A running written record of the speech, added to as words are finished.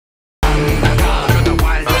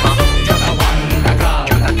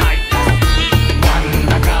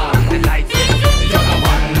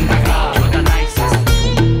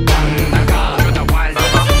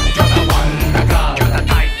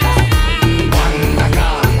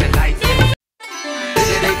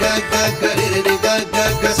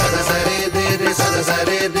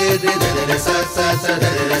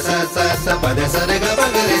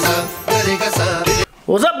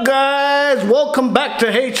What's up guys, welcome back to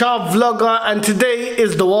HR Vlogger, and today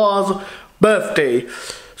is Dawa's birthday.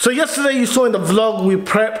 So yesterday you saw in the vlog we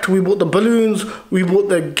prepped, we bought the balloons, we bought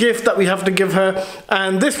the gift that we have to give her,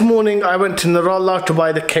 and this morning I went to Nirala to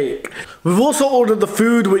buy the cake. We've also ordered the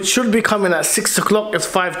food, which should be coming at 6 o'clock, it's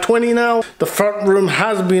 5:20 now. The front room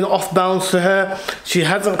has been off bounds to her, she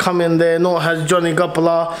hasn't come in there, nor has Johnny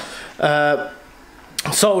Gopala.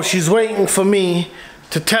 So she's waiting for me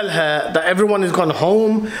to tell her that everyone is gone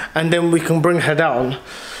home and then we can bring her down.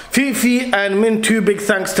 Fifi and Mintu, big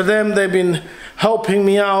thanks to them, they've been helping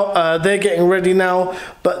me out. They're getting ready now,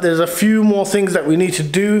 but there's a few more things that we need to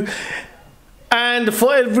do. And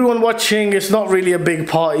for everyone watching, it's not really a big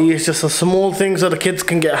party, it's just a small thing so the kids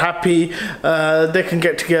can get happy, they can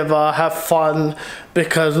get together, have fun,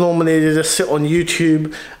 because normally they just sit on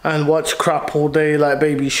YouTube and watch crap all day like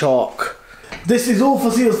Baby Shark. This is all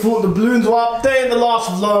Fasia's fault. The balloons were up there in the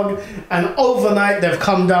last vlog and overnight they've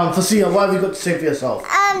come down. Fasia, what have you got to say for yourself?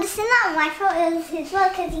 It's not my fault, it was his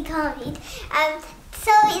fault because he can't read.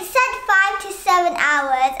 So it said 5 to 7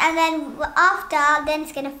 hours and then after, then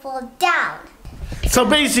it's going to fall down. So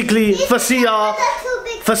basically, Fasia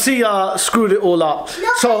screwed it all up.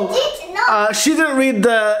 No, she didn't read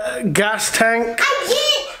the gas tank. I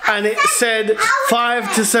did. And it said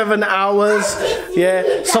 5 to 7 hours.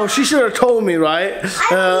 Yeah, so she should have told me, right?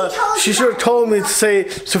 She should have told me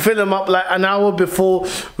to fill them up like an hour before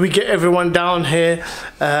we get everyone down here.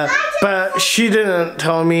 But she didn't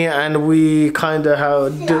tell me, and we're kind of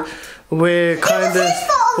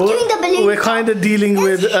dealing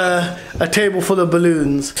with a table full of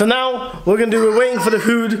balloons. So now we're waiting for the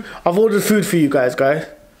food. I've ordered food for you guys.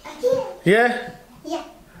 Yeah? Yeah.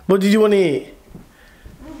 What did you want to eat?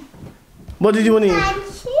 What did you want to eat?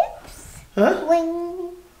 Chips. Huh?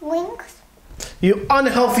 Wings. You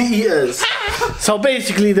unhealthy eaters. So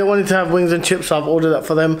basically they wanted to have wings and chips, so I've ordered that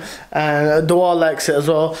for them, and Dawa likes it as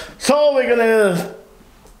well. So we're gonna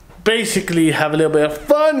basically have a little bit of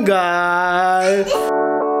fun, guys.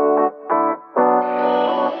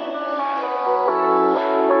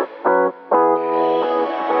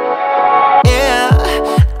 Yeah,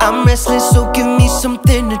 I'm restless, so give me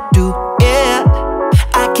something to do. Yeah,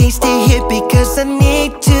 I can't stay here because I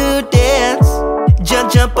need to dance.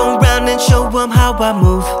 Jump around and show them how I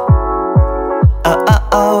move.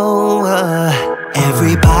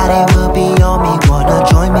 Everybody will be on me, wanna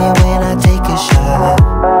join me when I take a shot.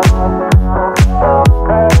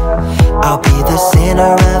 I'll be the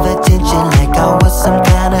center of attention like I was some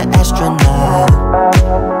kind of astronaut.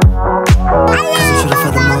 Cause I'm shooting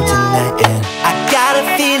for the moon tonight, and I got a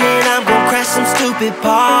feeling I'm gonna crash some stupid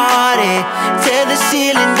party. Tear the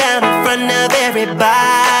ceiling down in front of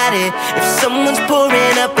everybody. If someone's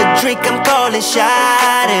pouring up a drink, I'm calling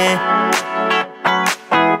shawty.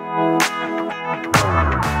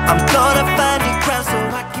 I'm gonna find a crowd so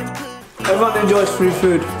I can put. Everyone enjoys free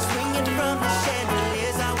food.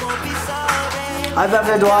 Hi,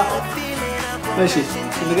 birthday, Dawa. Where is she?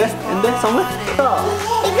 In there somewhere? Oh.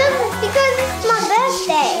 Because it's my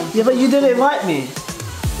birthday. Yeah, but you didn't invite me.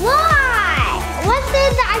 Why? What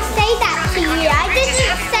did I say that to you? I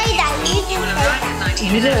didn't say that. You didn't say that.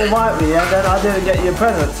 You didn't invite me, and then I didn't get you a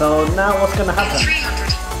present. So now what's gonna happen?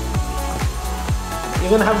 You're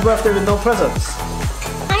gonna have a birthday with no presents.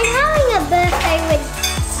 I'm having a birthday with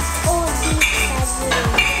all these presents.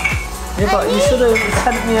 Yeah, but you should have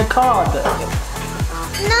sent me a card.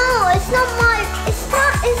 No, it's not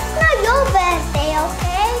your birthday,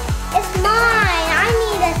 okay? It's mine. I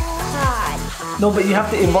need a card. No, but you have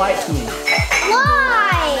to invite me.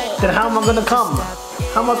 Why? Then how am I gonna come?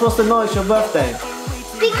 How am I supposed to know it's your birthday?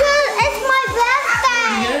 Because it's my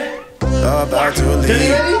birthday. About to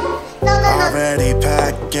leave. No. Already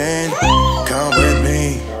packing. Come with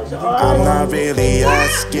me. I'm not really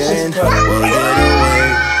asking. We'll get away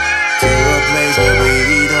to a place where we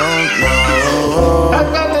don't know.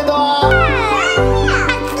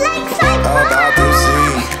 About to see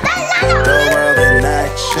the world in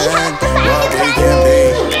action. What we can be.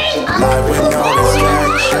 Life with no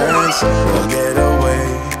distractions. We'll get away.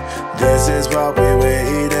 This is what we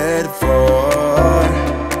waited for.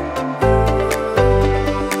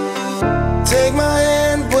 Take my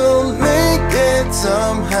hand, we'll make it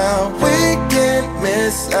somehow. We can't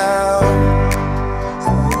miss out.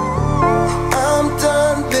 I'm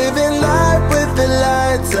done living life with the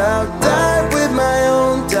lights out. Die with my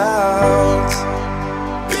own doubts.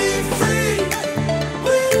 Be free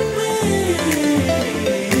with me.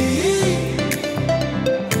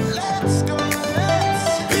 Let's go, let's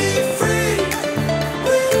be free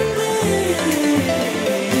with me.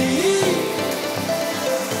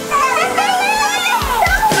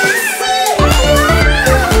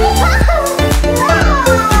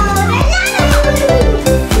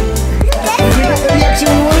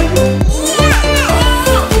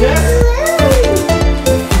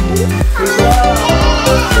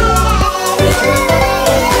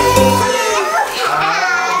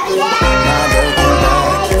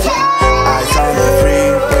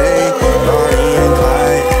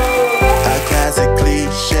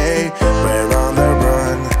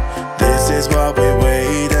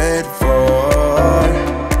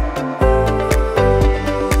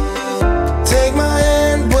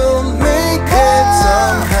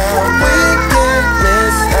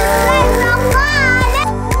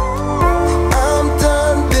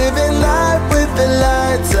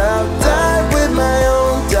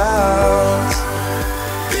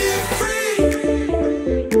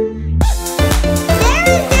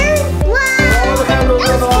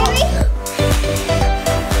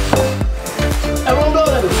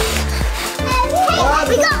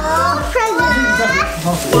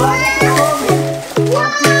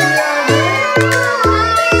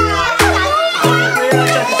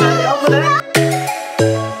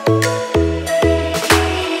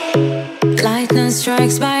 Lightning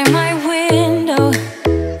strikes by my window,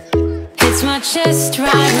 hits my chest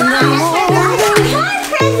right in the morning,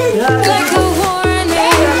 like a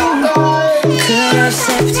warning. Could have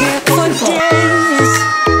slept here for days.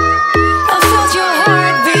 I felt your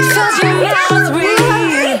heartbeat, felt your mouth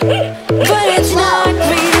breathe, but it's not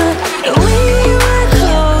real. We were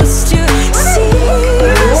close to see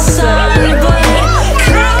the sun, but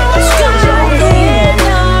clouds got in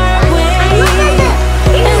our way,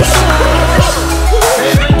 and so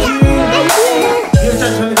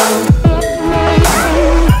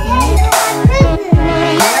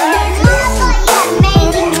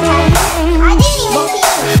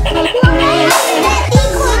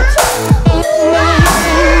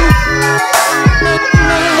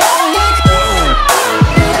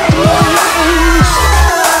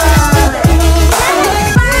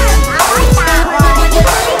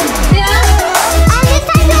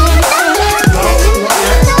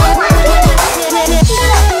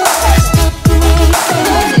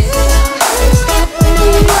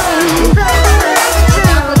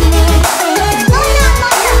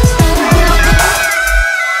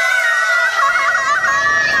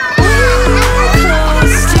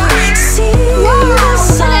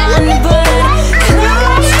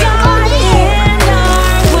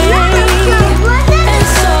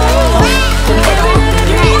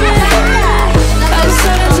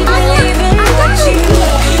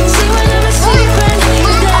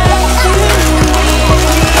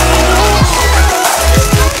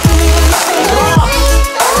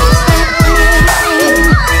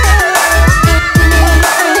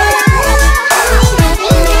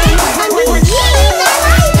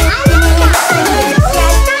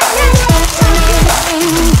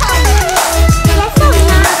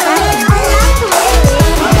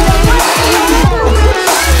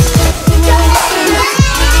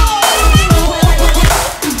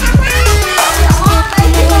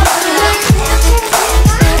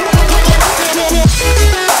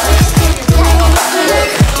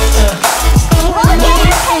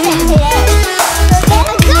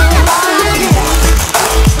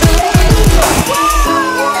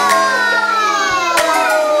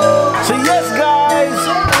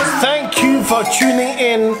for tuning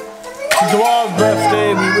in to Dwal's birthday.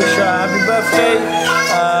 We wish her a happy birthday.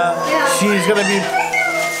 She's gonna be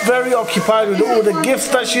very occupied with all the gifts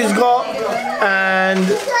that she's got. And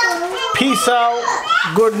peace out,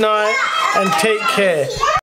 good night, and take care.